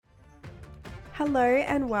Hello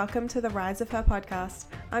and welcome to the Rise of Her podcast.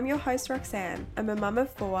 I'm your host Roxanne. I'm a mum of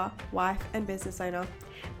four, wife and business owner.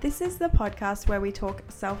 This is the podcast where we talk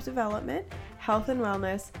self-development, health and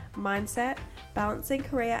wellness, mindset, balancing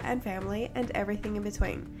career and family, and everything in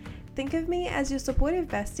between. Think of me as your supportive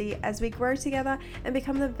bestie as we grow together and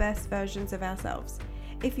become the best versions of ourselves.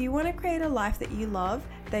 If you want to create a life that you love,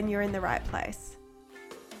 then you're in the right place.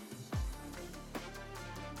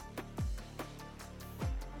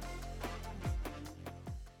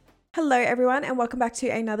 Hello everyone and welcome back to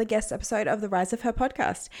another guest episode of the Rise of Her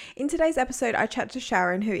podcast. In today's episode, I chat to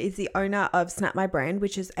Sharon, who is the owner of Snap My Brand,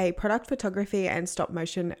 which is a product photography and stop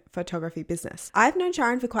motion photography business. I've known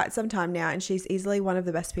Sharon for quite some time now and she's easily one of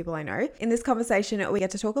the best people I know. In this conversation, we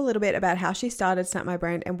get to talk a little bit about how she started Snap My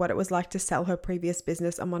Brand and what it was like to sell her previous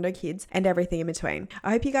business, Amondo Kids, and everything in between.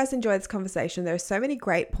 I hope you guys enjoy this conversation. There are so many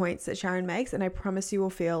great points that Sharon makes and I promise you will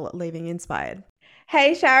feel leaving inspired.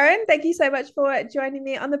 Hey Sharon, thank you so much for joining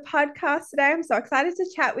me on the podcast today. I'm so excited to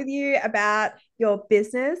chat with you about your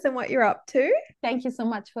business and what you're up to. Thank you so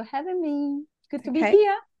much for having me. Good to be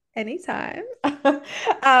here. Anytime.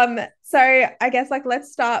 So I guess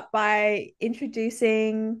let's start by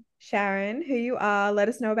introducing Sharon, who you are. Let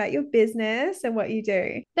us know about your business and what you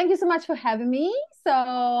do. Thank you so much for having me. So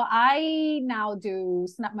I now do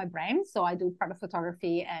Snap My Brand. So I do product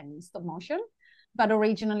photography and stop motion. But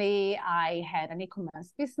originally, I had an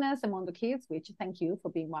e-commerce business, Amondo Kids, which thank you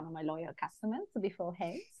for being one of my loyal customers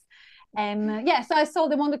beforehand. And so I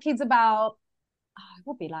sold Amondo Kids about, it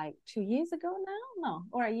would be like 2 years ago now, no,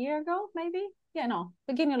 or a year ago, maybe.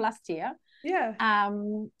 Beginning of last year. Yeah.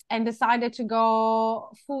 And decided to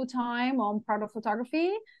go full-time on product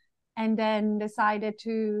photography. And then decided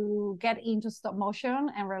to get into stop motion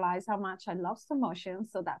and realize how much I love stop motion.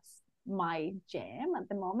 So that's my jam at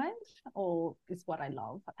the moment, or is what I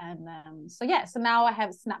love. And so now I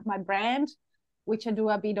have Snap My Brand, which I do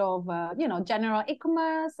a bit of general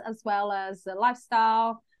e-commerce as well as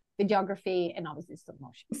lifestyle, videography, and obviously stop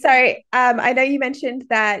motion. So I know you mentioned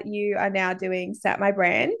that you are now doing Snap My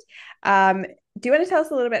Brand. Do you want to tell us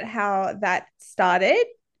a little bit how that started?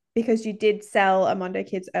 Because you did sell Amondo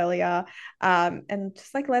Kids earlier, and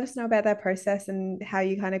just let us know about that process and how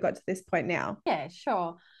you kind of got to this point now. Yeah,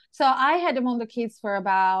 sure. So I had Amondo Kids for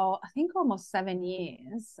about, I think, almost 7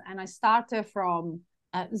 years. And I started from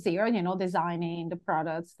zero, designing the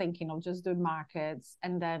products, thinking of just doing markets.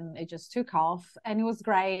 And then it just took off and it was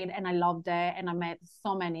great. And I loved it. And I met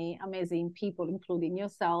so many amazing people, including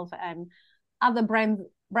yourself and other brand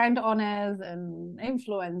owners and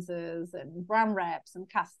influencers and brand reps and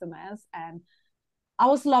customers. And I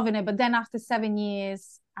was loving it. But then after 7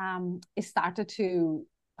 years, it started to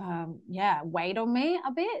weighed on me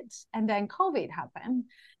a bit. And then COVID happened.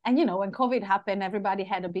 And, when COVID happened, everybody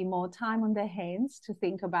had a bit more time on their hands to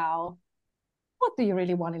think about what do you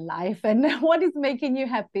really want in life and what is making you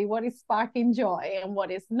happy, what is sparking joy and what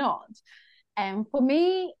is not. And for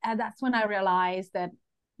me, that's when I realized that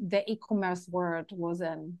the e-commerce world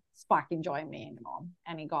wasn't sparking joy in me anymore.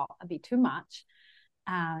 And it got a bit too much.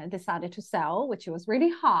 I decided to sell, which was really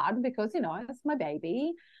hard because, it's my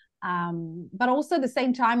baby. But also at the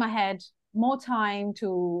same time, I had more time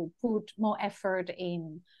to put more effort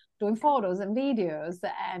in doing photos and videos.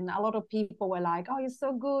 And a lot of people were like, oh, you're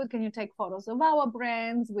so good. Can you take photos of our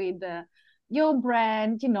brands with your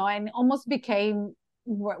brand, and almost became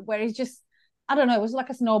where it's just, I don't know, it was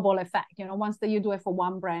like a snowball effect. Once that you do it for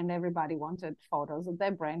one brand, everybody wanted photos of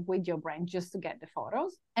their brand with your brand just to get the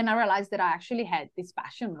photos. And I realized that I actually had this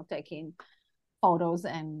passion of taking photos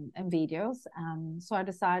and videos. So I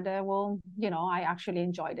decided, I actually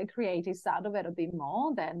enjoy the creative side of it a bit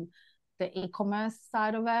more than the e-commerce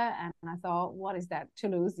side of it. And I thought, what is that to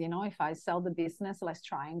lose? If I sell the business, let's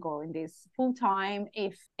try and go in this full time.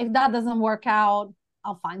 If that doesn't work out,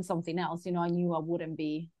 I'll find something else. I knew I wouldn't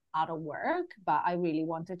be out of work, but I really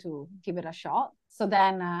wanted to give it a shot. So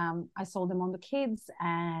then I sold them on the kids.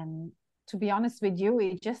 And to be honest with you,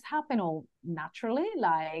 it just happened all naturally.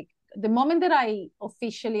 The moment that I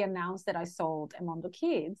officially announced that I sold Amondo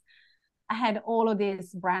Kids, I had all of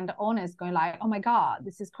these brand owners going like, oh my God,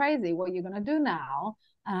 this is crazy. What are you going to do now?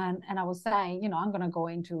 And I was saying, I'm going to go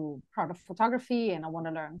into product photography and I want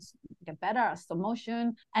to learn, get better at stop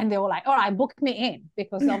motion. And they were like, all right, book me in,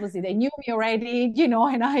 because obviously they knew me already,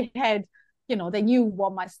 and I had, they knew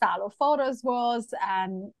what my style of photos was,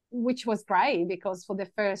 and which was great because for the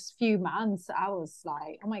first few months, I was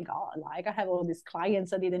like, oh my God, I have all these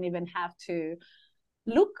clients. I didn't even have to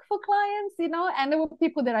look for clients, and there were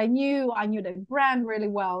people that I knew the brand really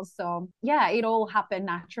well. So it all happened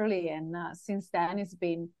naturally. And since then it's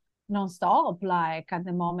been nonstop. At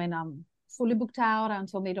the moment I'm fully booked out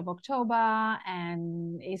until mid of October,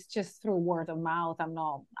 and it's just through word of mouth. I'm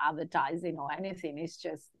not advertising or anything. It's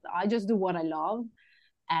just I just do what I love,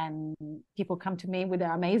 and people come to me with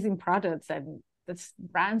their amazing products and the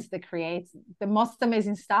brands that create the most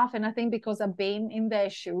amazing stuff. And I think because I've been in their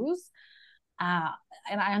shoes, uh,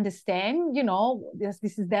 and I understand,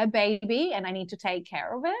 this is their baby, and I need to take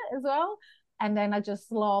care of it as well. And then I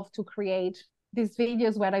just love to create these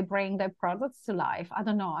videos where I bring their products to life. I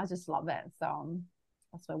don't know, I just love it. So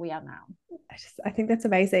that's where we are now. I think that's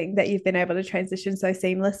amazing that you've been able to transition so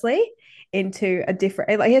seamlessly into a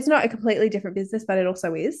different, like it's not a completely different business, but it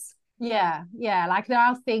also is. Yeah, like there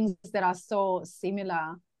are things that are so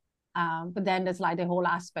similar, but then there's like the whole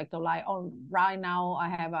aspect of like, oh, right now I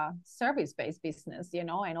have a service-based business, and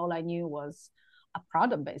all I knew was a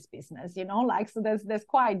product-based business, like, so there's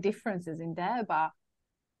quite differences in there. But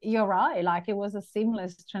you're right, like it was a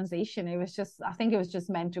seamless transition. I think it was just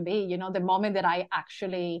meant to be, the moment that I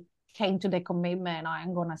actually came to the commitment, I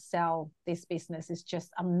am gonna sell this business, is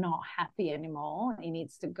just, I'm not happy anymore, it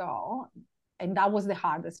needs to go. And that was the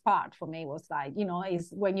hardest part for me, was like, is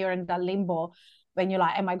when you're in that limbo, when you're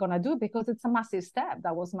like, am I gonna do it? Because it's a massive step.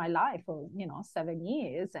 That was my life for 7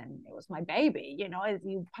 years, and it was my baby.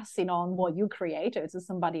 You passing on what you created to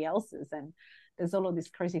somebody else's, and there's all of this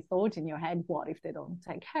crazy thought in your head. What if they don't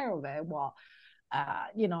take care of it? What,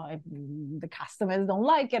 if the customers don't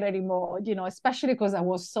like it anymore? Especially because I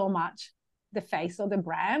was so much the face of the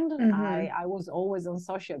brand. Mm-hmm. I was always on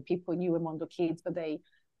social. People knew Mondo Kids, but they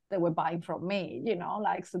were buying from me,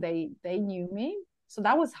 like, so they knew me. So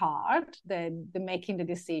that was hard. The making the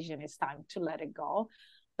decision, it's time to let it go.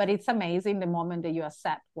 But it's amazing the moment that you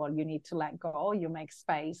accept what you need to let go, you make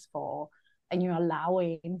space for, and you're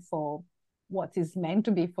allowing for what is meant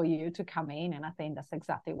to be for you to come in. And I think that's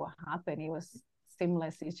exactly what happened. It was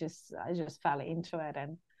seamless. I just fell into it,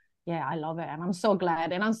 and yeah, I love it. And I'm so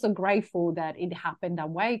glad, and I'm so grateful that it happened that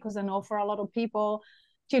way, because I know for a lot of people,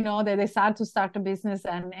 they decide to start a business,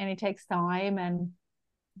 and it takes time, and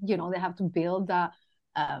they have to build the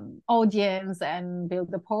audience and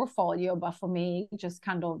build the portfolio. But for me, it just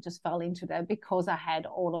kind of just fell into that, because I had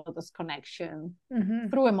all of this connection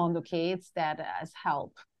through Emondo Kids that has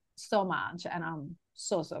helped so much. And I'm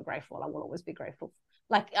so grateful. I will always be grateful.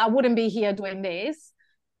 Like, I wouldn't be here doing this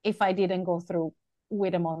if I didn't go through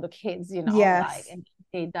with Emondo Kids, like, Yes. and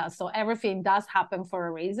it does. So everything does happen for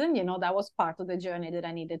a reason. That was part of the journey that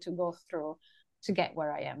I needed to go through to get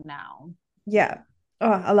where I am now. Yeah.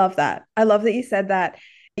 Oh, I love that. I love that you said that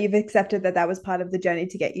you've accepted that that was part of the journey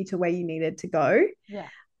to get you to where you needed to go.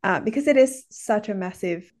 Yeah. Because it is such a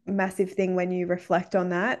massive, massive thing when you reflect on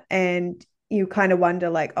that, and you kind of wonder,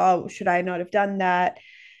 like, oh, should I not have done that?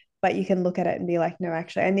 But you can look at it and be like, no,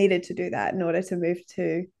 actually, I needed to do that in order to move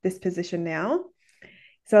to this position now.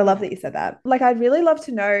 So I love Yeah. that you said that. Like, I'd really love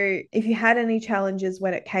to know if you had any challenges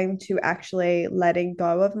when it came to actually letting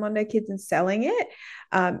go of Mondo Kids and selling it,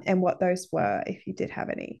 and what those were, if you did have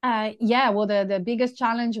any. Yeah, well, the biggest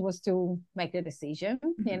challenge was to make the decision.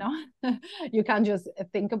 You can't just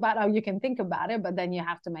think about it. You can think about it, but then you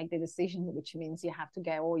have to make the decision, which means you have to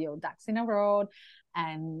get all your ducks in a row.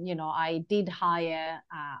 And I did hire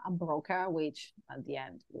a broker, which at the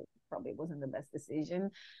end probably wasn't the best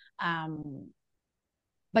decision.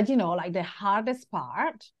 But like, the hardest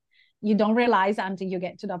part, you don't realize until you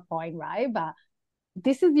get to that point, right? But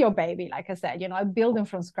this is your baby. Like I said, I built them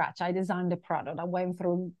from scratch. I designed the product. I went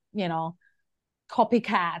through,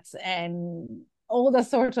 copycats and all the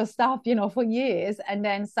sort of stuff, for years. And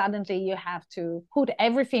then suddenly you have to put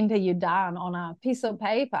everything that you've done on a piece of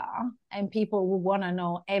paper, and people will want to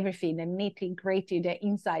know everything, the nitty gritty, the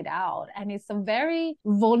inside out. And it's a very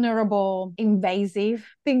vulnerable, invasive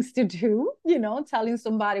things to do, telling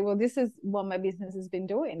somebody, well, this is what my business has been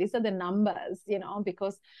doing. These are the numbers,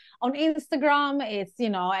 because on Instagram, it's,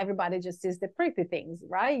 everybody just sees the pretty things,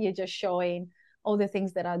 right? You're just showing all the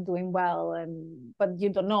things that are doing well, but you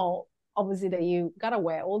don't know, obviously, that you gotta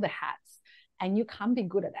wear all the hats, and you can't be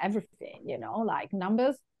good at everything. Like,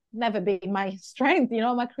 numbers never been my strength.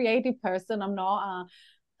 I'm a creative person. I'm not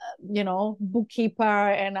bookkeeper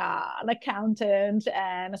and an accountant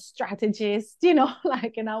and a strategist.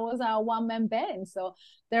 Like, and I was a one-man band. So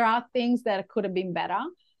there are things that could have been better.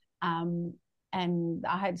 And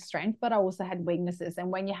I had strength, but I also had weaknesses. And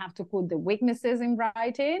when you have to put the weaknesses in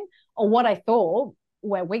writing, or what I thought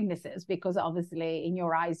were weaknesses, because obviously in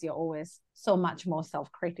your eyes, you're always so much more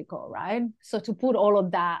self-critical, right? So to put all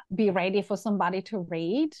of that, be ready for somebody to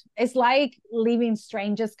read, it's like leaving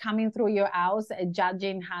strangers coming through your house and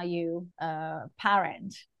judging how you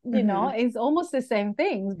parent. Mm-hmm. it's almost the same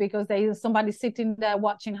things, because there's somebody sitting there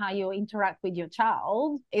watching how you interact with your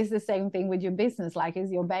child. It's the same thing with your business, like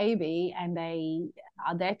it's your baby, and they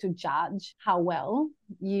are there to judge how well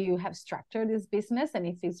you have structured this business and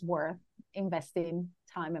if it's worth investing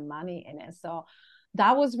time and money in it. So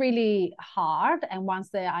that was really hard. And once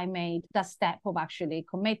I made that step of actually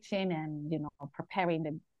committing and preparing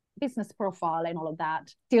the business profile and all of that,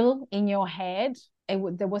 still in your head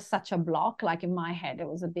there was such a block. Like in my head, it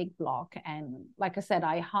was a big block. And like I said,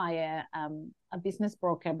 I hire a business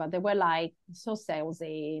broker, but they were like so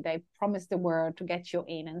salesy. They promise the word to get you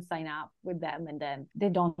in and sign up with them, and then they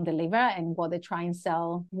don't deliver. And what they try and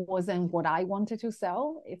sell wasn't what I wanted to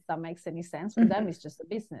sell, if that makes any sense. For them, it's just a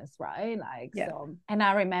business, right? Like, Yeah. so, and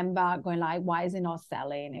I remember going like, why is it not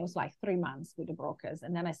selling? It was like 3 months with the brokers.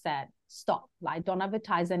 And then I said, stop, like, don't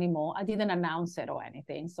advertise anymore. I didn't announce it or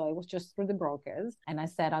anything. So it was just through the brokers. And I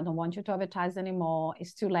said, I don't want you to advertise anymore.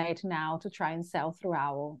 It's too late now to try and sell through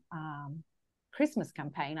our Christmas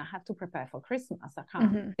campaign. I have to prepare for Christmas. I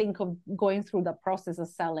can't think of going through the process of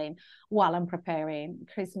selling while I'm preparing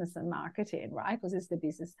Christmas and marketing, right? Because it's the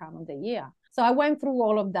busiest time of the year. So I went through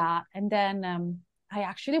all of that. And then I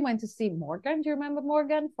actually went to see Morgan. Do you remember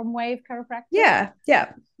Morgan from Wave Chiropractic? Yeah.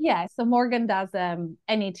 Yeah. Yeah, so Morgan does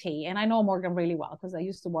NET, and I know Morgan really well because I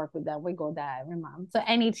used to work with them. We go there every month. So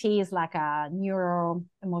NET is like a neuro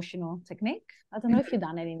emotional technique. I don't know if you've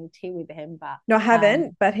done any NET with him, but No, I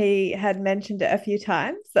haven't, but he had mentioned it a few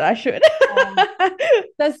times that I should.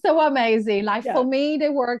 That's so amazing. Like, Yeah. for me, they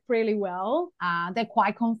work really well. They're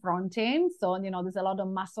quite confronting. So, there's a lot of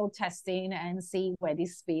muscle testing and see where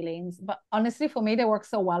these feelings. But honestly, for me, they work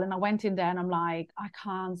so well. And I went in there and I'm like, I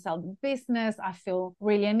can't sell the business. I feel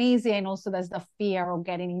really uneasy. And also there's the fear of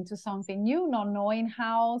getting into something new, not knowing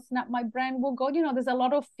how Snap My Brand will go. There's a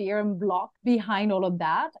lot of fear and block behind all of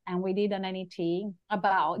that. And we did an NET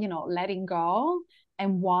about, letting go,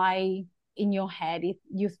 and why in your head if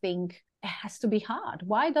you think it has to be hard.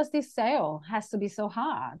 Why does this sale has to be so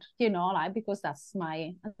hard? Like, because that's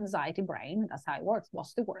my anxiety brain. That's how it works.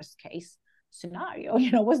 What's the worst case scenario?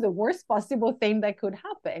 What's the worst possible thing that could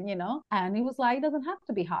happen? And it was like, it doesn't have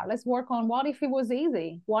to be hard. Let's work on what if it was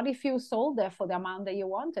easy? What if you sold it for the amount that you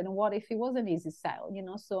wanted? And what if it was an easy sale?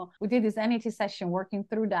 So we did this NET session working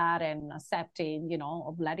through that and accepting,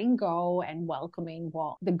 of letting go and welcoming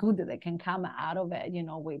what the good that can come out of it,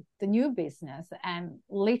 with the new business. And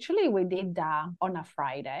literally we did that on a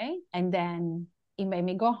Friday. And then it made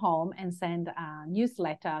me go home and send a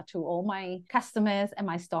newsletter to all my customers and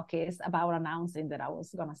my stockists about announcing that I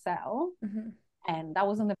was going to sell. And that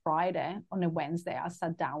was on the Friday. On a Wednesday, I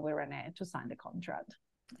sat down with Renee to sign the contract.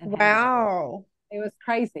 And Wow. It was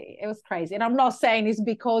crazy. It was crazy. And I'm not saying it's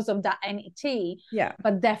because of that NET,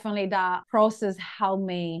 but definitely that process helped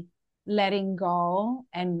me letting go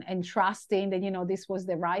and trusting that this was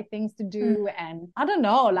the right things to do. And I don't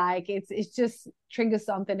know, like it's just triggered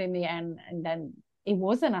something in me, and then it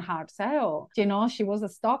wasn't a hard sale. She was a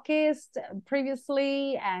stockist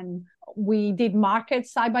previously, and we did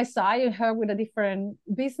markets side by side, her with a different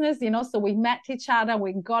business, so we met each other,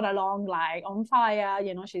 we got along like on fire.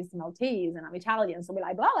 She's Maltese and I'm Italian, so we're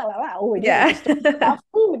like blah blah blah, blah. We did just talk about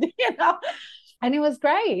food, and it was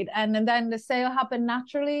great. And then the sale happened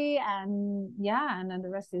naturally, and then the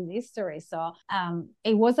rest is history. So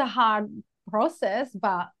it was a hard process,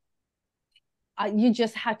 but you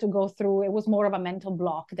just had to go through. It was more of a mental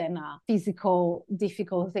block than a physical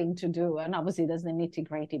difficult thing to do. And obviously there's the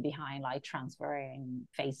nitty-gritty behind, like transferring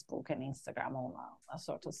Facebook and Instagram, all that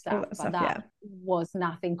sort of stuff. But that was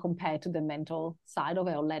nothing compared to the mental side of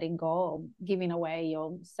it, or letting go, giving away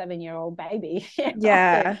your 7-year-old baby.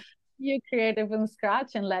 You created from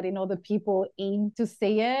scratch and letting other people in to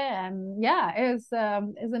see it. And it's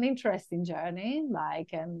an interesting journey.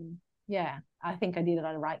 I think I did it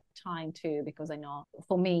at the right time too, because I know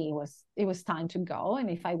for me it was time to go. And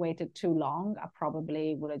if I waited too long, I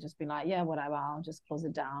probably would have just been like, yeah, whatever, I'll just close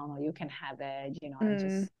it down, or you can have it, and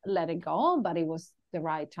just let it go. But it was the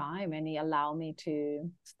right time, and it allowed me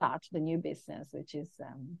to start the new business, which is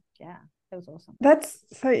it was awesome. That's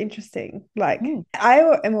so interesting. Like, I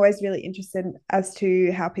am always really interested as to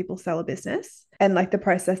how people sell a business and like the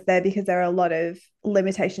process there, because there are a lot of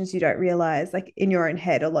limitations you don't realize, like in your own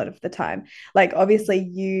head a lot of the time. Like, obviously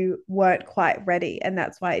you weren't quite ready, and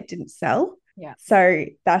that's why it didn't sell. So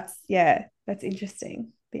that's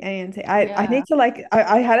interesting. The ANT. I need to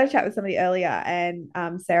I had a chat with somebody earlier, and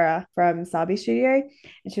Sarah from Sabi Studio,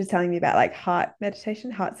 and she was telling me about like heart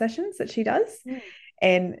sessions that she does.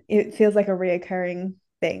 And it feels like a reoccurring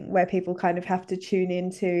thing where people kind of have to tune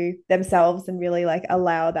into themselves and really like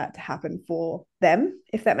allow that to happen for them,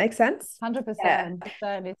 if that makes sense. 100%.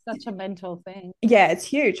 It's such a mental thing. Yeah, it's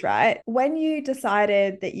huge, right? When you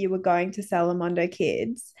decided that you were going to sell Amondo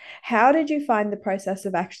Kids, how did you find the process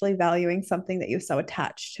of actually valuing something that you're so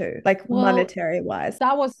attached to, like Well, monetary wise?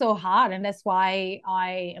 that was so hard, and that's why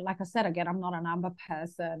like I said again, I'm not a number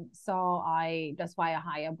person, so that's why I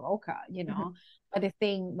hire a broker, Mm-hmm. but the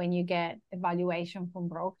thing, when you get evaluation from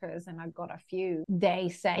brokers, and I got a few, they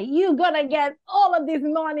say you're gonna get all of this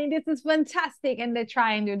money, this is fantastic, and they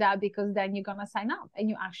try and do that because then you're gonna sign up and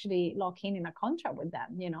you actually lock in a contract with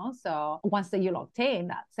them, so once that you locked in,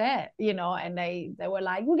 that's it, and they were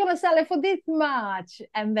like, we're gonna sell it for this much,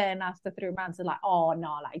 and then after 3 months they're like, oh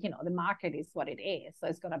no, like, the market is what it is, so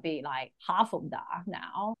it's gonna be like half of that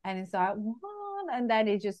now. And it's like, what? And then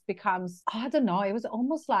it just becomes, I don't know, it was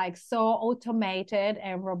almost like so automated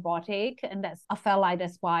and robotic, and I felt like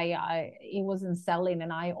that's why it wasn't selling,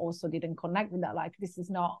 and I also didn't connect with that, like, this is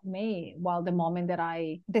not me. Well, the moment that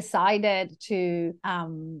I decided to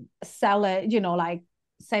sell it, like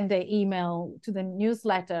send the email to the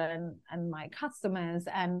newsletter and my customers,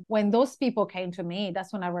 and when those people came to me,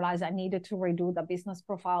 that's when I realized I needed to redo the business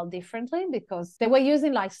profile differently, because they were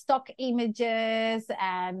using like stock images,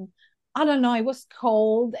 and I don't know, it was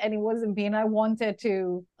cold and it wasn't being, I wanted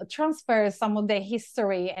to transfer some of the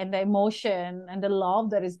history and the emotion and the love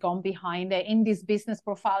that is gone behind it in this business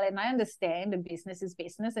profile. And I understand the business is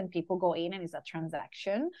business and people go in and it's a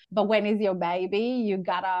transaction. But when it's your baby, you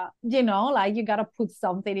gotta, like, you gotta put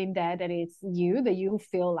something in there that it's you, that you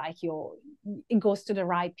feel like it goes to the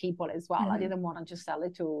right people as well. Mm-hmm. I didn't want to just sell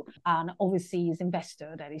it to an overseas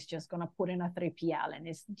investor that is just going to put in a 3PL and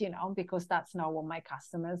it's, because that's not what my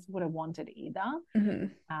customers would have wanted either.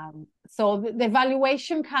 Mm-hmm. So the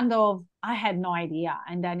valuation kind of, I had no idea.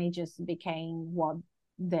 And then it just became what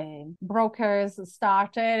the brokers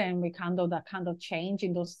started, and we kind of change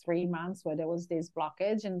in those 3 months where there was this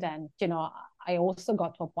blockage. And then, I also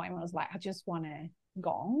got to a point where I was like, I just want to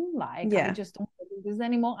gone, like, I just don't do this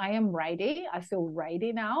anymore. I am ready. I feel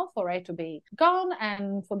ready now for it to be gone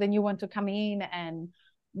and for the new one to come in. And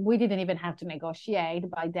we didn't even have to negotiate.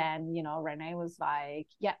 By then, Renee was like,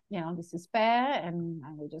 yeah, this is fair, and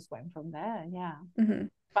we just went from there. Yeah. Mm-hmm.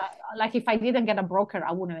 But like, if I didn't get a broker,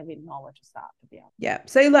 I wouldn't even know where to start, to be honest. Yeah.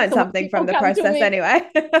 So you learned something from the process anyway.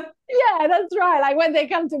 Yeah, that's right. Like, when they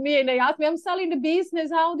come to me and they ask me, I'm selling the business,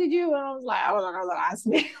 how did you? And I was like, I don't know, ask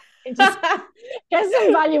me. Just get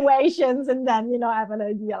some valuations and then, have an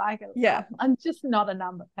idea. Like, yeah, I'm just not a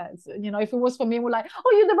number person. If it was for me, we're like,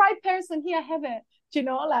 oh, you're the right person here, have it.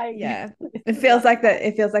 Like, yeah, it feels like that.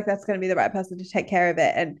 It feels like that's going to be the right person to take care of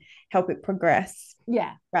it and help it progress.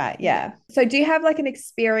 Yeah. Right. Yeah. So do you have like an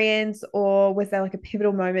experience, or was there like a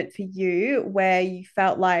pivotal moment for you where you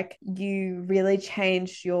felt like you really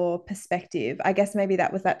changed your perspective? I guess maybe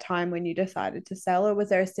that was that time when you decided to sell, or was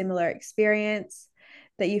there a similar experience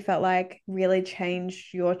that you felt like really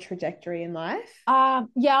changed your trajectory in life? Yeah,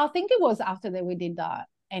 I think it was after that we did that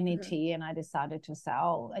NET, mm-hmm. and I decided to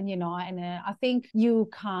sell. And, I think you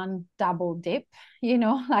can't double dip,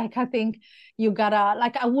 like, I think you gotta,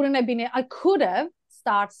 like, I could have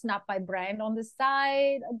start Snap My Brand on the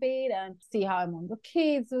side a bit and see how Amondo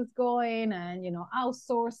Kids was going and,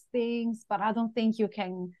 outsource things. But I don't think you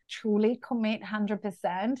can truly commit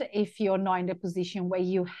 100% if you're not in the position where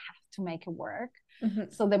you have to make it work.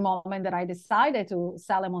 Mm-hmm. So the moment that I decided to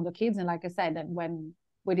sell Amondo Kids, and like I said, that when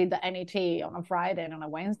we did the NET on a Friday and on a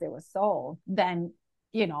Wednesday was sold, then,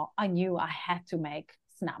 I knew I had to make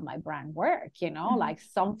Snap My Brand work, mm-hmm. like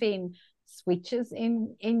something switches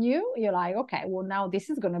in you. You're like, okay, well, now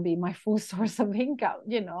this is going to be my full source of income.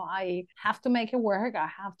 I have to make it work. I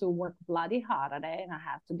have to work bloody hard at it, and I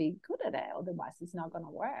have to be good at it. Otherwise, it's not going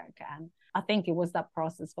to work. And I think it was that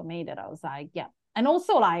process for me that I was like, yeah. And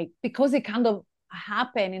also, like, because it kind of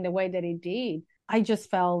happened in the way that it did, I just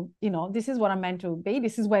felt, this is what I'm meant to be.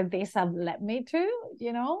 This is where this have led me to,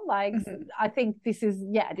 like, mm-hmm. I think this is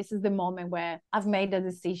the moment where I've made a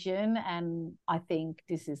decision and I think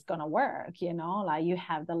this is going to work, like, you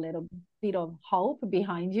have the little bit of hope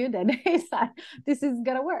behind you that is like, this is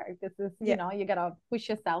going to work. This is, you got to push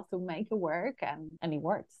yourself to make it work, and it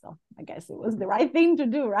works. So I guess it was the right thing to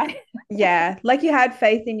do, right? Yeah. Like, you had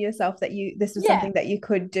faith in yourself that this was something that you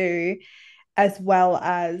could do, as well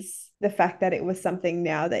as the fact that it was something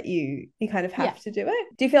now that you kind of have to do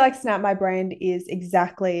it. Do you feel like Snap My Brand is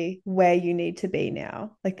exactly where you need to be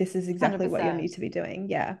now? Like, this is exactly 100%. What you need to be doing.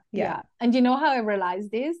 Yeah. And you know how I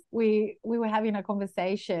realized this? We were having a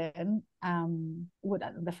conversation with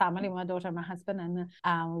the family, my daughter and my husband,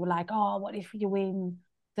 and we're like, oh, what if you win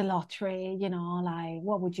the lottery, like,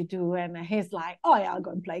 what would you do? And he's like, oh yeah, I'll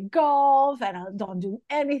go and play golf and I don't do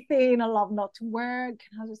anything. I love not to work.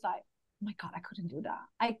 And I was just like, oh my God, I couldn't do that.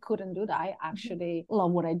 I couldn't do that. I actually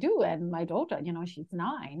love what I do. And my daughter, she's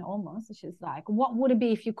 9 almost. She's like, what would it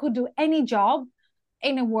be if you could do any job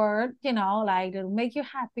in a word, like it'll make you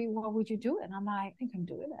happy? What would you do? And I'm like, I think I'm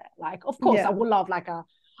doing it. Like, of course, I Yeah. would love like a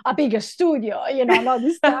bigger studio, not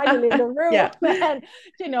this tiny little room Yeah. and,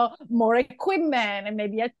 more equipment and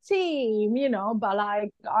maybe a team, but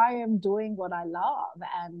like I am doing what I love.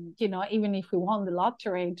 And, even if we won the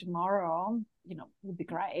lottery tomorrow, it would be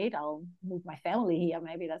great. I'll move my family here.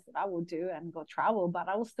 Maybe that's what I would do and go travel, but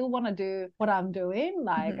I will still want to do what I'm doing.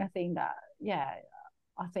 Like, I think that, yeah,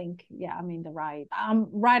 I'm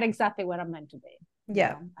right exactly where I'm meant to be.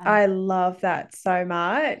 Yeah. And I love that so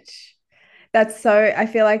much. I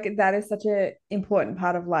feel like that is such an important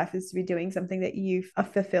part of life, is to be doing something that you are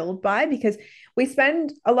fulfilled by, because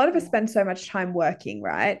a lot of us spend so much time working,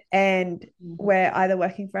 right? And we're either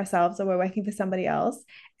working for ourselves or we're working for somebody else.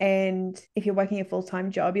 And if you're working a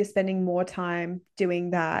full-time job, you're spending more time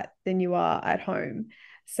doing that than you are at home.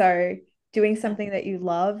 So doing something that you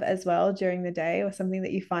love as well during the day, or something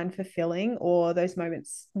that you find fulfilling, or those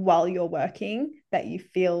moments while you're working that you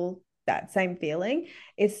feel that same feeling,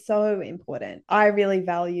 is so important. I really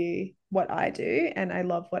value what I do and I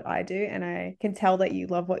love what I do. And I can tell that you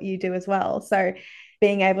love what you do as well. So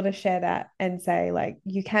being able to share that and say, like,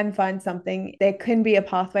 you can find something, there can be a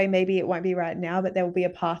pathway. Maybe it won't be right now, but there will be a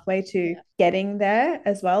pathway to getting there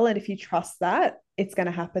as well. And if you trust that, it's going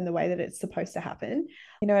to happen the way that it's supposed to happen.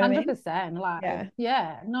 You know what I mean? 100%. Like,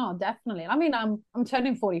 yeah, no, definitely. I mean, I'm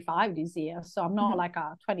turning 45 this year, so I'm not like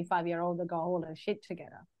a 25-year-old that got all her shit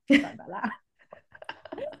together. Sorry about that.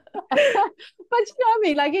 But you know what I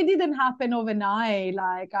mean? Like, it didn't happen overnight.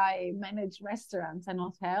 Like, I managed restaurants and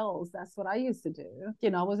hotels. That's what I used to do.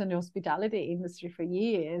 I was in the hospitality industry for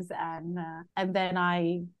years, and then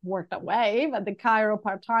I worked away. But the Cairo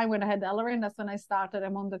part time, when I had Ellering, that's when I started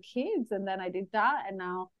among the kids, and then I did that, and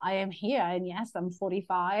now I am here. And yes, I'm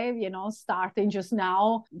 45. Starting just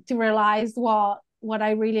now to realize what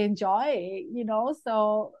I really enjoy,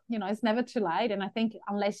 so, it's never too late. And I think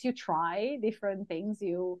unless you try different things,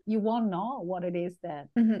 you won't know what it is that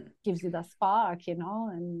gives you the spark,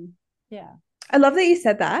 and yeah. I love that you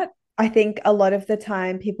said that. I think a lot of the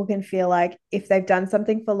time people can feel like if they've done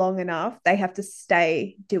something for long enough, they have to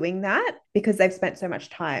stay doing that because they've spent so much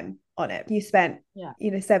time on it. You spent,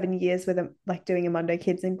 7 years with them, like doing Amondo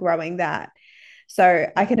Kids and growing that. So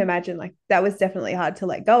I can imagine like that was definitely hard to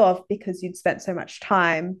let go of because you'd spent so much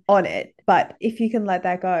time on it. But if you can let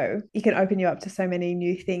that go, it can open you up to so many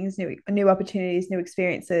new things, new opportunities, new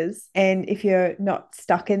experiences. And if you're not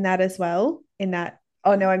stuck in that as well, in that,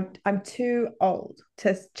 oh no, I'm too old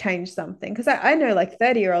to change something. Because I know like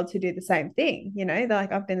 30-year-olds who do the same thing, they're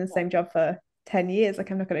like, I've been in the same job for 10 years,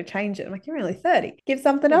 like I'm not going to change it. I'm like, you're only 30, give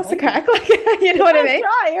something else a crack. Like, you know what I mean?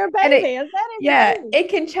 Try your baby. It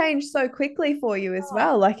can change so quickly for you as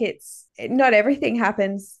well. Like not everything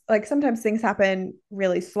happens, like sometimes things happen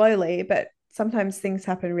really slowly, but sometimes things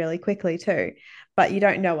happen really quickly too, but you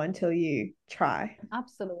don't know until you try.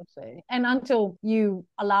 Absolutely. And until you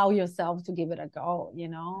allow yourself to give it a go,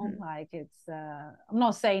 like I'm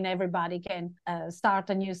not saying everybody can start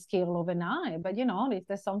a new skill overnight, but if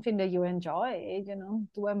there's something that you enjoy,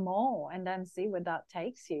 do it more and then see where that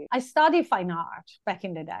takes you. I studied fine art back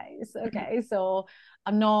in the days. Okay. So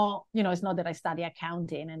I'm not, it's not that I study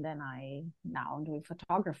accounting and then now I'm doing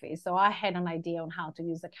photography. So I had an idea on how to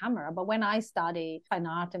use a camera. But when I studied fine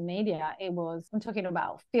art and media, I'm talking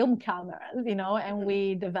about film cameras, and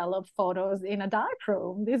we developed photos in a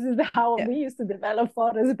darkroom. This is how we used to develop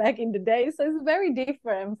photos back in the day. So it's very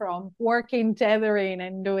different from working, tethering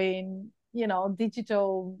and doing,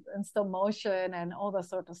 digital and stop motion and all that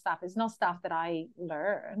sort of stuff. It's not stuff that I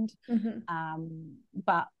learned.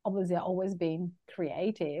 But obviously I've always been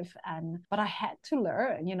creative, but I had to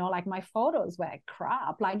learn, like my photos were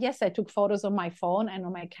crap. Like, yes, I took photos on my phone and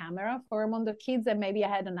on my camera for among the kids, and maybe I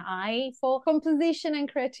had an eye for composition and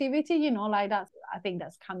creativity, like that. I think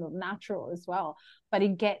that's kind of natural as well, but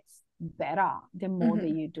it gets better the more that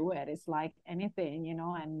you do it. It's like anything,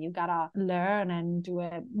 and you gotta learn and do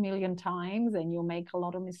it a million times and you'll make a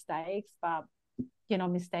lot of mistakes, but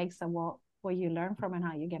mistakes are what what you learn from and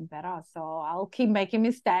how you get better. So I'll keep making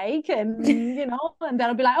mistake and, and then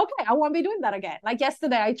I'll be like, okay, I won't be doing that again. Like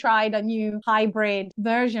yesterday, I tried a new hybrid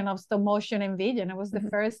version of stop motion and video. And it was the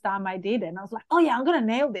first time I did it. And I was like, oh yeah, I'm going to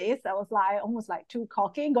nail this. I was like, almost like too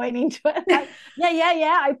cocky going into it. Like,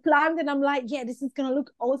 yeah. I planned and I'm like, yeah, this is going to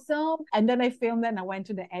look awesome. And then I filmed it and I went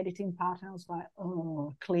to the editing part and I was like,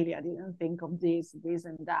 oh, clearly I didn't think of this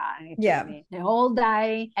and that. And it took me the whole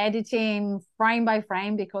day editing frame by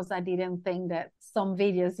frame because I didn't think that some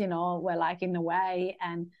videos, were like in the way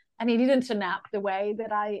and it didn't turn out the way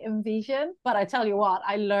that I envisioned. But I tell you what,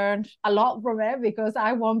 I learned a lot from it because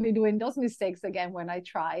I won't be doing those mistakes again when I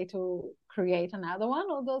try to create another one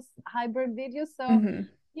of those hybrid videos. So,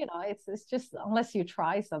 it's just unless you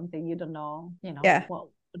try something, you don't know, what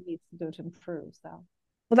needs to do to improve. So,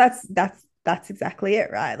 well, that's exactly it,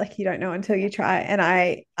 right? Like you don't know until you try. And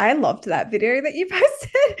I loved that video that you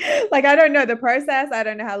posted. Like I don't know the process, I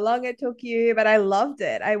don't know how long it took you, but I loved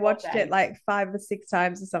it. I watched it like 5 or 6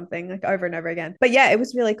 times or something, like over and over again. But yeah, it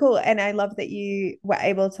was really cool. And I love that you were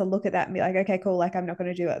able to look at that and be like, okay, cool, like I'm not going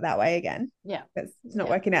to do it that way again. Yeah, because it's not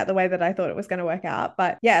working out the way that I thought it was going to work out.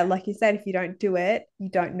 But yeah, like you said, if you don't do it, you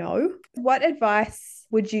don't know. What advice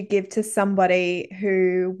would you give to somebody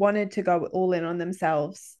who wanted to go all in on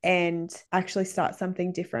themselves and actually start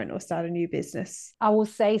something different or start a new business? I will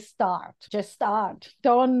say just start.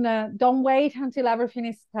 Don't wait until everything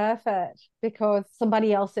is perfect because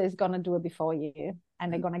somebody else is going to do it before you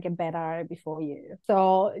and they're going to get better before you.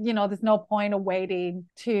 So, there's no point of waiting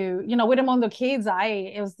to, with them on the kids,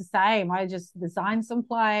 it was the same. I just designed some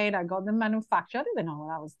plate. I got them manufactured. I didn't know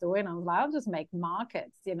what I was doing. I was like, I'll just make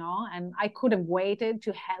markets, and I could have waited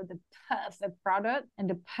to have the perfect product and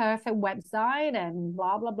the perfect website and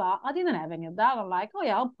blah, blah, blah. I didn't have any of that. I'm like, oh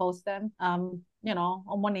yeah, I'll post them. On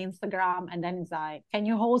one Instagram. And then it's like, can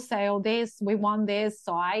you wholesale this? We want this.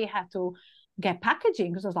 So I had to get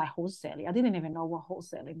packaging because I was like, wholesaling. I didn't even know what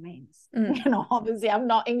wholesaling means. Obviously I'm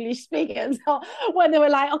not English speaking. So when they were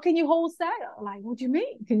like, oh, can you wholesale? I'm like, what do you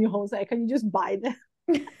mean? Can you wholesale? Can you just buy them?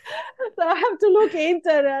 So I have to look into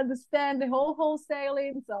it and understand the whole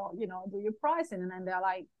wholesaling. So, do your pricing. And then they're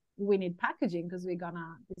like, we need packaging because we're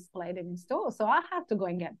gonna display them in store. So I have to go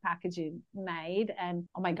and get packaging made. And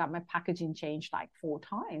oh my God, my packaging changed like 4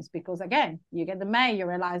 times because again, you get them made, you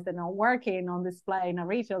realize they're not working on display in a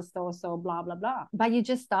retail store. So blah, blah, blah. But you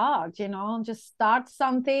just start, just start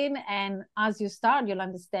something. And as you start, you'll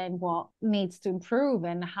understand what needs to improve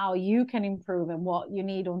and how you can improve and what you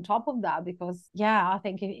need on top of that. Because I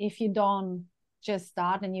think if you don't just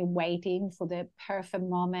start and you're waiting for the perfect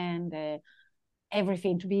moment,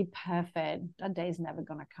 everything to be perfect, that day is never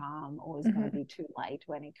going to come, or it's going to be too late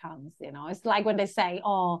when it comes. It's like when they say,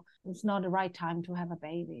 oh, it's not the right time to have a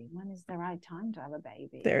baby. When is the right time to have a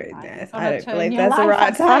baby? I don't believe there's a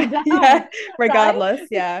right time. Regardless.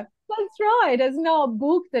 Right? That's right. There's no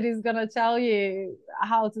book that is going to tell you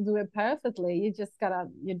how to do it perfectly. You just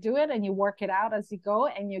you do it and you work it out as you go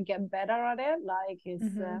and you get better at it. Like it's,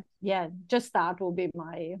 just start will be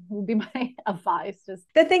my advice. Just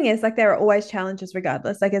the thing is, like, there are always challenges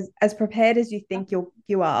regardless. Like as prepared as you think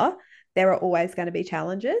you are, there are always going to be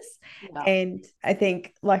challenges. And I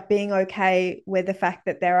think like being okay with the fact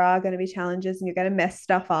that there are going to be challenges and you're going to mess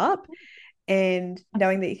stuff up, and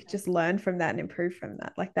knowing that you can just learn from that and improve from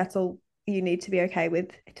that. Like that's all you need to be okay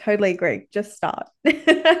with. I totally agree. Just start.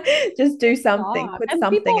 Just do something. Put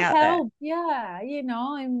something out there. Yeah,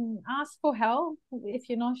 and ask for help if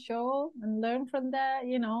you're not sure and learn from that.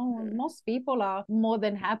 Most people are more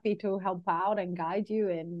than happy to help out and guide you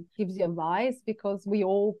and gives you advice because we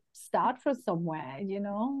all start from somewhere,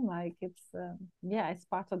 like it's it's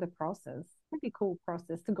part of the process. Pretty cool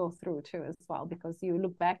process to go through too as well, because you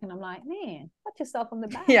look back and I'm like, man, pat yourself on the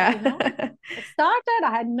back. I started,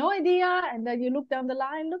 I had no idea, and then you look down the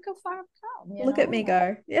line, look how far I've come. Look at me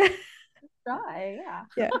go. Right.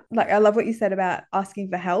 Like I love what you said about asking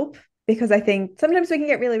for help, because I think sometimes we can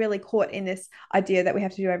get really, really caught in this idea that we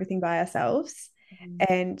have to do everything by ourselves.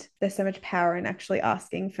 And there's so much power in actually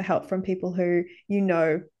asking for help from people who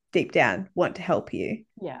deep down want to help you.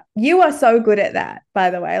 You are so good at that, by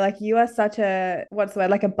the way. Like you are such a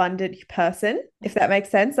like abundant person, if that makes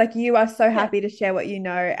sense. Like you are so happy to share what you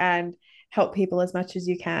know and help people as much as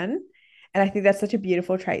you can. And I think that's such a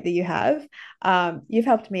beautiful trait that you have. You've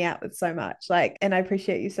helped me out with so much, and I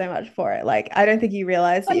appreciate you so much for it. Like I don't think you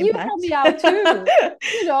realize the impact. You help me out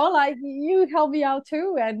too. Like you help me out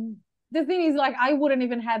too, and the thing is, like, I wouldn't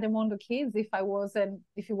even have them on the kids if it wasn't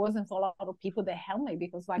for a lot of people that helped me,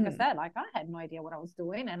 because like I said, like, I had no idea what I was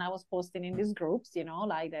doing, and I was posting in these groups,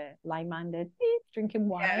 like the like-minded drinking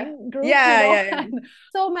wine group, Yeah.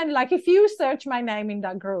 So many, like, if you search my name in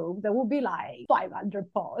that group, there will be like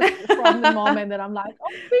 500 posts from the moment that I'm like,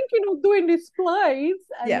 I'm thinking of doing this place,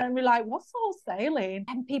 and then we're like, what's all sailing?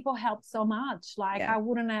 And people help so much. Like, I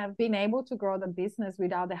wouldn't have been able to grow the business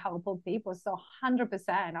without the help of people. So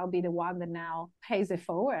 100% I'll be the one that now pays it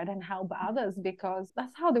forward and help others, because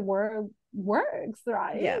that's how the world works,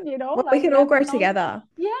 right? Well, like, we can all grow together.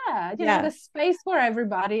 There's space for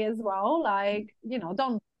everybody as well. Like,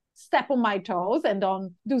 don't step on my toes and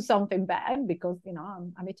don't do something bad, because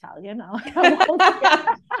I'm Italian.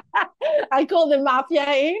 I call the mafia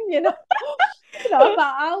in, but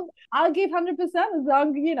I'll give 100% as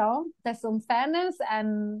long, there's some fairness,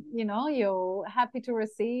 and you're happy to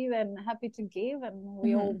receive and happy to give, and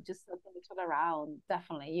we all just help each other out.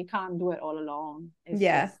 Definitely, you can't do it all alone.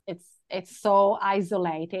 It's so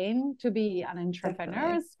isolating to be an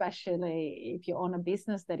entrepreneur, especially if you own a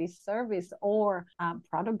business that is service or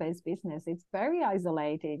product-based business. It's very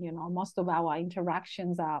isolating. Most of our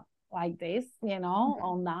interactions are like this,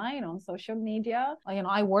 online, on social media.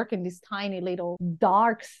 I work in this tiny little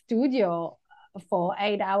dark studio for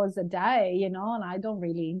 8 hours a day, and I don't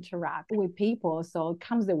really interact with people. So it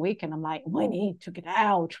comes the weekend, I'm like, we need to get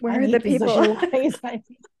out. Where are the people?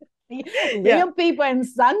 Real people and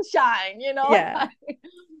sunshine,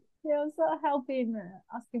 so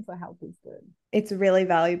asking for help is good. It's really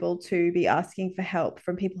valuable to be asking for help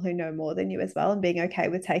from people who know more than you as well, and being okay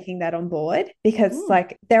with taking that on board, because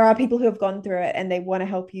like, there are people who have gone through it and they want to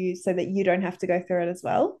help you so that you don't have to go through it as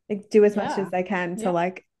well. Like, do as much as they can to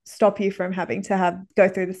like stop you from having to go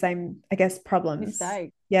through the same, I guess, problems.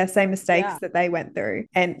 Same mistakes that they went through.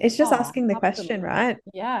 And it's just asking the question, right?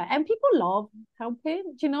 And people love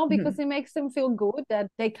helping, because it makes them feel good that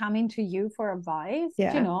they come into you for advice.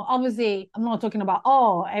 Obviously, I'm not talking about,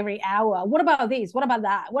 every hour, what about this, what about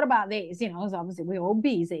that, what about this, so obviously we're all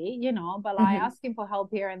busy, but like, asking for help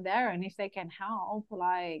here and there, and if they can help,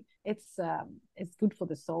 like, it's good for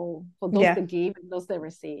the soul, for those that give and those that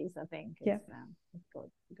receive. I think it's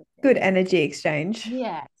good energy exchange.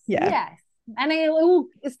 Yes. And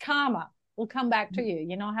it's karma will come back to you,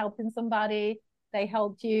 helping somebody, they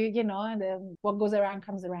helped you, and then what goes around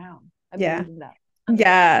comes around. I believe in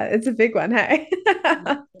that. It's a big one, hey.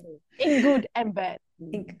 In good and bad.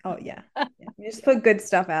 You just put good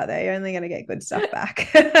stuff out there, you're only going to get good stuff back.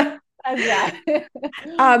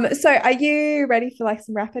 So are you ready for like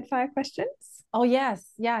some rapid fire questions? Oh, yes.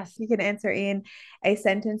 You can answer in a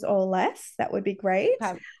sentence or less. That would be great.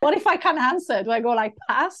 Okay. What if I can't answer? Do I go like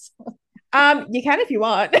pass? You can if you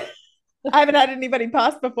want. I haven't had anybody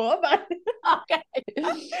pass before, but okay.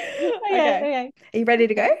 Okay. Are you ready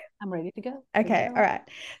to go? I'm ready to go. Okay. All right.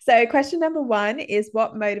 So question number 1 is,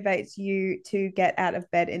 what motivates you to get out of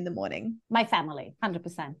bed in the morning? My family,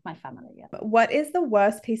 100%. My family. Yeah. What is the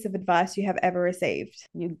worst piece of advice you have ever received?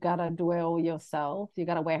 You gotta do it all yourself. You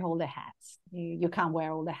gotta wear all the hats. You can't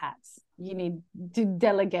wear all the hats. You need to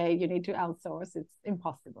delegate. You need to outsource. It's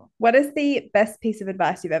impossible. What is the best piece of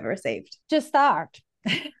advice you've ever received? Just start.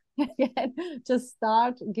 Just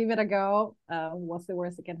start, give it a go. What's the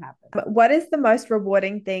worst that can happen? What is the most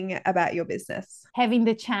rewarding thing about your business? Having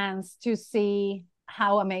the chance to see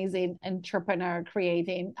how amazing entrepreneur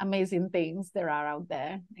creating amazing things there are out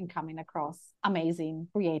there, and coming across amazing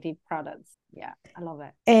creative products. I love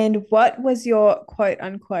it. And what was your quote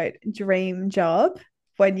unquote dream job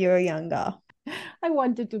when you were younger? I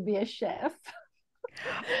wanted to be a chef.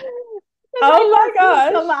 Oh my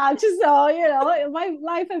gosh. So much. So, my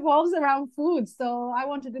life evolves around food. So I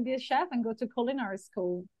wanted to be a chef and go to culinary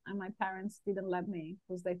school. And my parents didn't let me,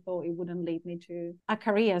 because they thought it wouldn't lead me to a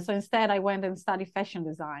career. So instead, I went and studied fashion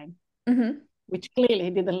design, which clearly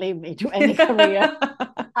didn't lead me to any career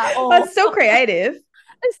at all. But still creative.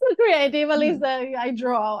 It's still creative. At least I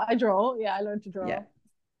draw. Yeah, I learned to draw.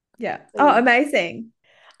 Yeah. Oh, amazing.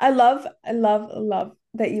 I love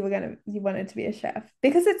that you wanted to be a chef,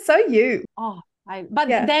 because it's so you.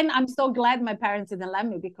 Then I'm so glad my parents didn't let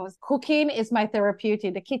me, because cooking is my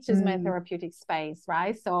therapeutic. The kitchen is my therapeutic space,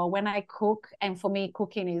 right? So when I cook, and for me,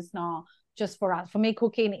 cooking is not just for us. For me,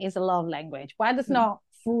 cooking is a love language. Why does not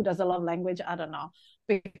food as a love language? I don't know,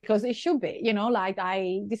 because it should be.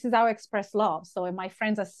 This is how I express love. So when my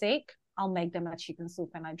friends are sick, I'll make them a chicken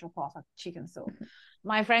soup and I drop off a chicken soup.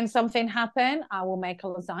 My friends, something happened, I will make a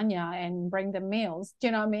lasagna and bring them meals. Do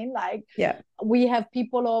you know what I mean? Like, we have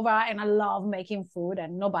people over and I love making food,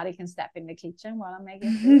 and nobody can step in the kitchen while I'm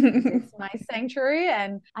making food. It's my sanctuary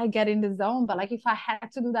and I get in the zone. But like, if I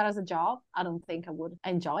had to do that as a job, I don't think I would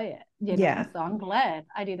enjoy it, you know? So I'm glad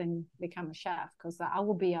I didn't become a chef, because I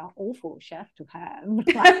would be an awful chef to have.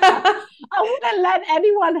 Like, I wouldn't let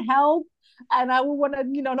anyone help. And I would want to,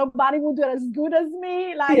 you know, nobody would do it as good as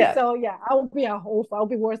me. Like, so yeah, I would be I'll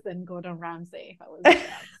be worse than Gordon Ramsay if I was a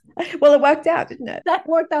chef. Well, it worked out, didn't it? That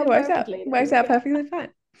worked out perfectly. It worked out perfectly fine.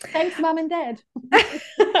 Thanks, Mum and Dad.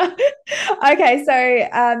 Okay,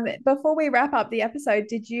 so before we wrap up the episode,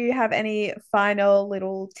 did you have any final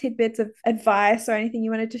little tidbits of advice or anything you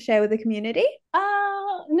wanted to share with the community?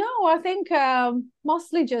 No, I think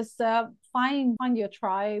mostly just find your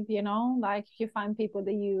tribe, you know, like if you find people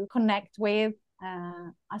that you connect with,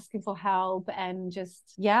 asking for help, and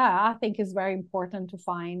just, I think it's very important to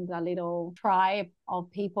find a little tribe of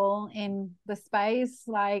people in the space.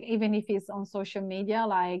 Like, even if it's on social media,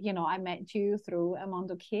 like, you know, I met you through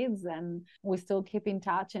Amondo Kids and we still keep in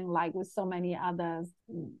touch, and like with so many other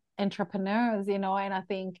entrepreneurs, you know. And I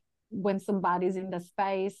think when somebody's in the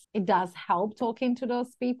space, it does help talking to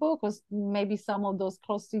those people, because maybe some of those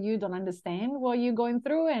close to you don't understand what you're going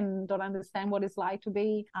through and don't understand what it's like to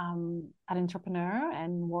be an entrepreneur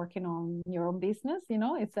and working on your own business. You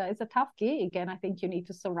know, it's a tough gig, and I think you need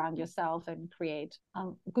to surround yourself and create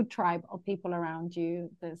a good tribe of people around you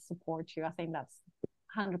that support you. I think that's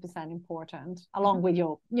 100% important, along with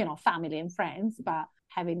your, you know, family and friends, but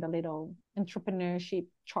having the little entrepreneurship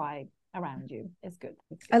tribe around you is good.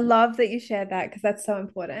 I love that you shared that, because that's so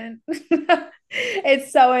important.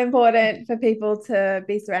 It's so important for people to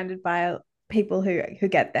be surrounded by people who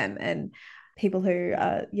get them, and people who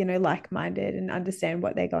are, you know, like-minded and understand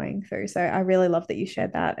what they're going through. So I really love that you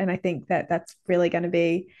shared that, and I think that that's really going to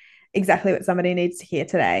be exactly what somebody needs to hear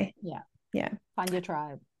today. Find your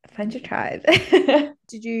tribe.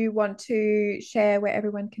 Did you want to share where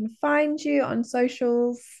everyone can find you on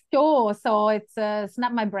socials? Sure. So it's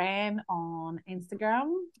Snap My Brand on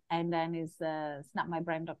Instagram, and then it's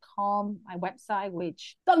snapmybrand.com, my website,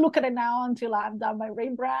 which don't look at it now until I've done my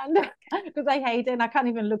rebrand, because I hate it and I can't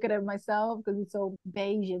even look at it myself because it's so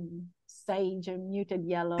beige and sage and muted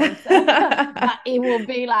yellow. So, but it will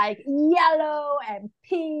be like yellow and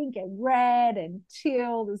pink and red and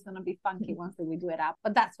teal. It's gonna be funky once we do it up.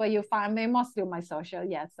 But that's where you'll find me, mostly on my social.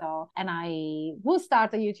 So, and I will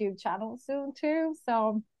start a YouTube channel soon too.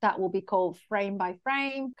 So that will be called Frame by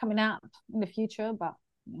Frame, coming up in the future. But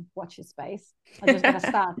watch your space. I just gotta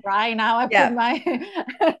start right now. I put my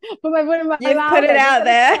foot in my You've mouth. Put it out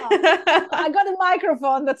there. I got a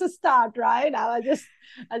microphone. That's a start right now. I just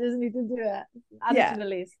need to do it. Add it to the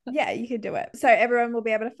list. You can do it. So everyone will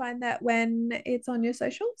be able to find that when it's on your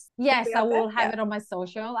socials? Yes, I will have it on my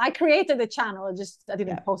social. I created the channel, I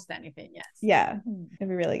didn't post anything yet. It'll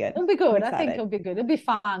be really good. It'll be good. I think it'll be good. It'll be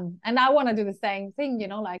fun. And I want to do the same thing, you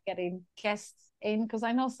know, like getting guests in, because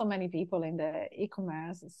I know so many people in the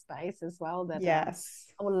e-commerce space as well that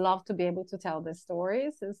I would love to be able to tell their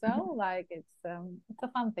stories as well. Like, it's a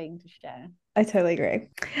fun thing to share. I totally agree.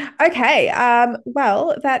 Okay.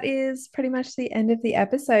 Well, that is pretty much the end of the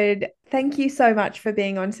episode. Thank you so much for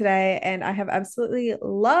being on today, and I have absolutely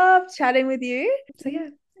loved chatting with you. So I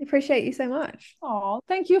appreciate you so much. Oh,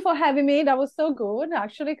 thank you for having me. That was so good,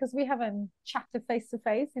 actually, because we haven't chatted face to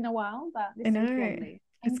face in a while, but this was lovely.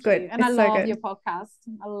 It's good. And I love your podcast.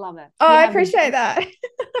 I love it. Oh, I appreciate that.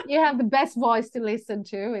 You have the best voice to listen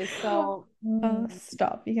to. It's so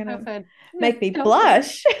stop. You're gonna make me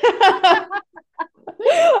blush.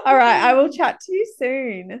 All right, I will chat to you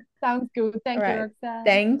soon. Sounds good. Thank you, Roxanne.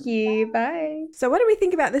 Thank you. Bye. So what do we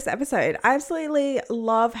think about this episode? I absolutely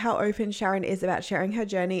love how open Sharon is about sharing her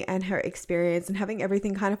journey and her experience and having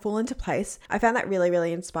everything kind of fall into place. I found that really,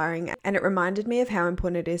 really inspiring, and it reminded me of how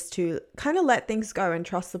important it is to kind of let things go and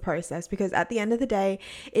trust the process, because at the end of the day,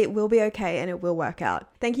 it will be okay and it will work out.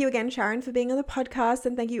 Thank you again, Sharon, for being on the podcast,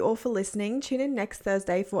 and thank you all for listening. Tune in next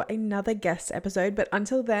Thursday for another guest episode, but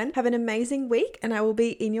until then, have an amazing week, and I will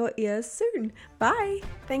be in your ears soon. Bye.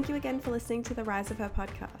 Thank you again for listening to the Rise of Her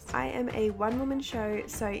podcast. I am a one-woman show,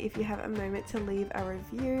 so if you have a moment to leave a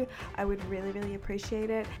review, I would really, really appreciate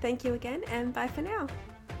it. Thank you again, and bye for now.